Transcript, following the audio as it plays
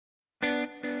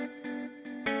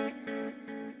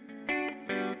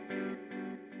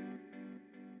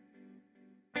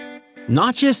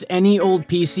Not just any old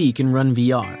PC can run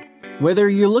VR. Whether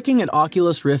you're looking at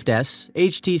Oculus Rift S,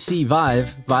 HTC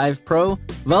Vive, Vive Pro,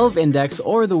 Valve Index,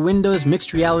 or the Windows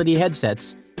mixed reality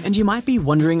headsets, and you might be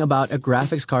wondering about a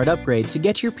graphics card upgrade to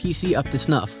get your PC up to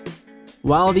snuff.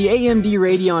 While the AMD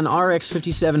Radeon RX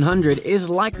 5700 is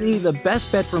likely the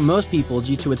best bet for most people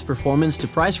due to its performance to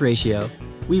price ratio,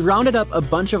 we've rounded up a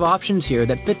bunch of options here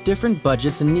that fit different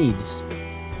budgets and needs.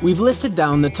 We've listed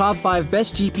down the top 5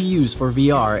 best GPUs for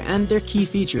VR and their key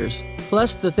features,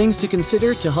 plus the things to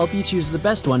consider to help you choose the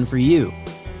best one for you.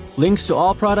 Links to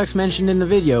all products mentioned in the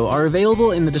video are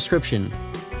available in the description.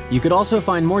 You could also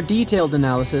find more detailed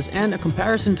analysis and a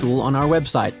comparison tool on our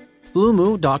website,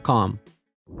 blumoo.com.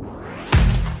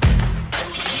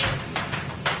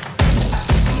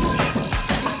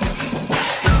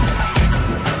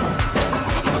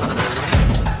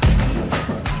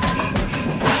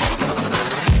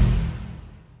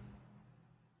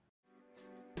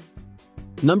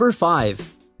 Number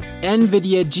 5.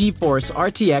 NVIDIA GeForce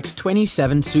RTX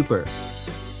 2070 Super.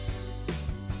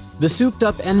 The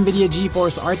souped-up NVIDIA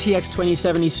GeForce RTX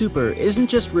 2070 Super isn't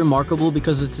just remarkable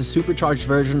because it's a supercharged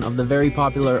version of the very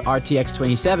popular RTX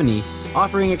 2070,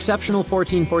 offering exceptional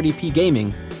 1440p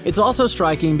gaming. It's also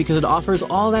striking because it offers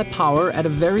all that power at a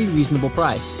very reasonable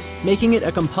price, making it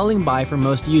a compelling buy for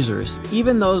most users,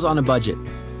 even those on a budget.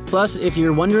 Plus, if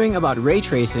you're wondering about ray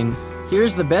tracing,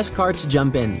 here's the best card to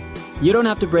jump in. You don't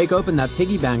have to break open that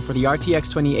piggy bank for the RTX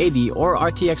 2080 or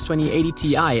RTX 2080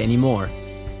 Ti anymore.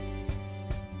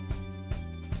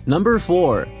 Number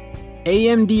 4.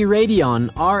 AMD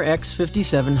Radeon RX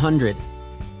 5700.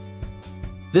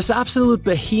 This absolute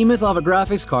behemoth of a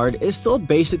graphics card is still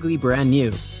basically brand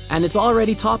new, and it's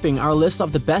already topping our list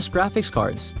of the best graphics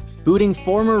cards, booting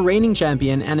former reigning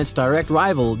champion and its direct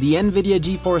rival, the NVIDIA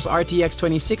GeForce RTX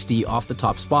 2060, off the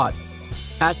top spot.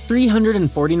 At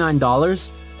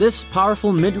 $349, this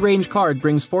powerful mid-range card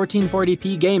brings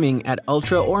 1440p gaming at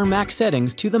ultra or max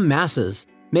settings to the masses,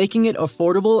 making it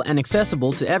affordable and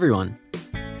accessible to everyone.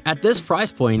 At this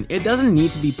price point, it doesn't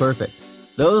need to be perfect.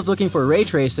 Those looking for ray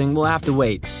tracing will have to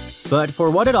wait. But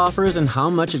for what it offers and how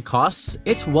much it costs,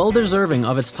 it's well deserving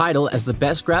of its title as the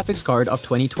best graphics card of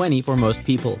 2020 for most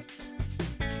people.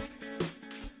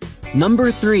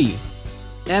 Number 3.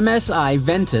 MSI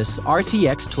Ventus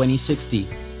RTX 2060.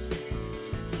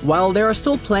 While there are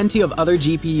still plenty of other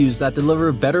GPUs that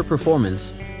deliver better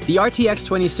performance, the RTX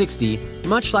 2060,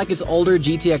 much like its older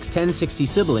GTX 1060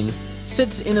 sibling,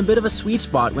 sits in a bit of a sweet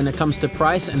spot when it comes to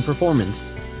price and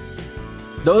performance.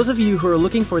 Those of you who are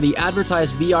looking for the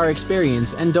advertised VR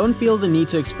experience and don't feel the need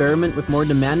to experiment with more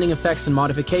demanding effects and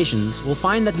modifications will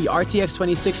find that the RTX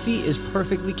 2060 is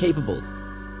perfectly capable.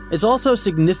 It's also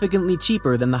significantly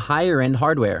cheaper than the higher-end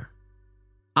hardware.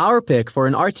 Our pick for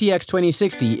an RTX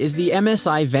 2060 is the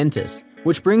MSI Ventus,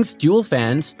 which brings dual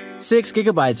fans,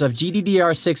 6GB of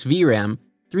GDDR6 VRAM,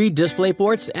 3 display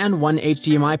ports and 1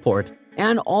 HDMI port,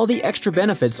 and all the extra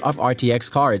benefits of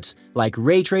RTX cards, like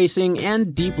ray tracing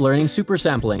and deep learning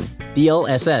supersampling,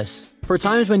 DLSS, for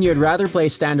times when you'd rather play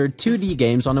standard 2D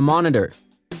games on a monitor.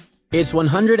 Its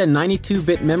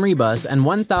 192-bit memory bus and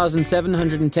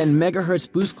 1710 MHz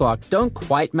boost clock don't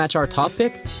quite match our top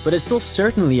pick, but it's still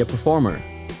certainly a performer.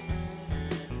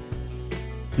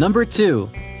 Number 2.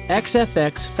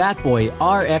 XFX Fatboy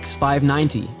RX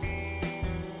 590.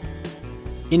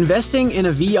 Investing in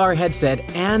a VR headset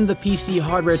and the PC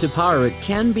hardware to power it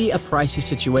can be a pricey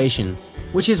situation,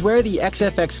 which is where the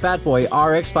XFX Fatboy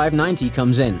RX 590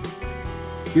 comes in.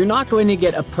 You're not going to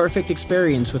get a perfect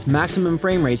experience with maximum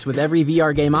frame rates with every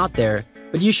VR game out there,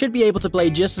 but you should be able to play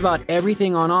just about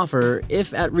everything on offer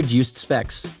if at reduced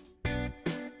specs.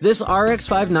 This RX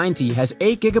 590 has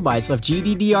 8GB of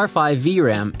GDDR5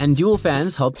 VRAM and dual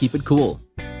fans help keep it cool.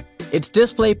 Its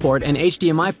DisplayPort and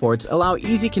HDMI ports allow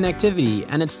easy connectivity,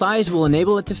 and its size will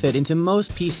enable it to fit into most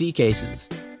PC cases.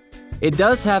 It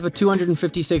does have a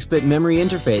 256-bit memory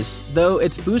interface, though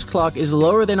its boost clock is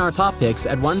lower than our top picks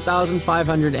at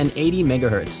 1580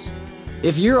 MHz.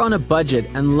 If you're on a budget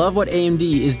and love what AMD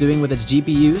is doing with its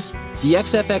GPUs, the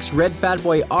XFX Red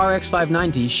Fatboy RX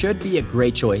 590 should be a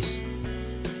great choice.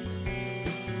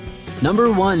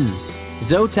 Number 1.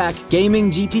 ZOTAC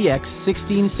Gaming GTX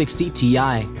 1660 Ti.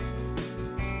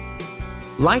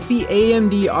 Like the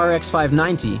AMD RX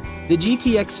 590, the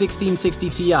GTX 1660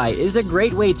 Ti is a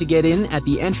great way to get in at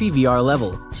the entry VR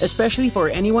level, especially for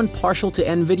anyone partial to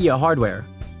NVIDIA hardware.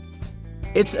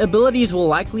 Its abilities will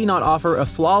likely not offer a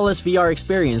flawless VR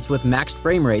experience with maxed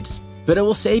frame rates, but it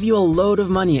will save you a load of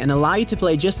money and allow you to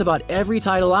play just about every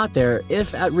title out there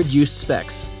if at reduced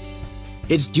specs.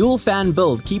 Its dual fan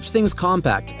build keeps things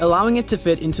compact, allowing it to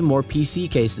fit into more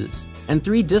PC cases, and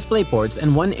 3 display ports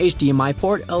and 1 HDMI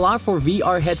port allow for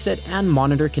VR headset and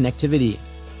monitor connectivity.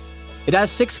 It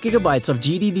has 6GB of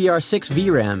GDDR6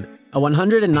 VRAM, a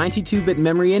 192-bit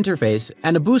memory interface,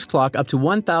 and a boost clock up to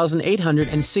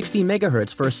 1860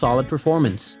 MHz for a solid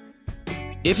performance.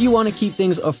 If you want to keep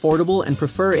things affordable and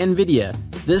prefer NVIDIA,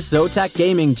 this ZOTAC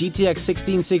Gaming GTX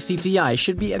 1660 Ti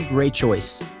should be a great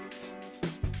choice.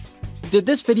 Did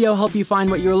this video help you find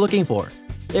what you're looking for?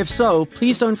 If so,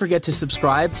 please don't forget to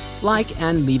subscribe, like,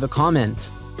 and leave a comment.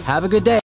 Have a good day!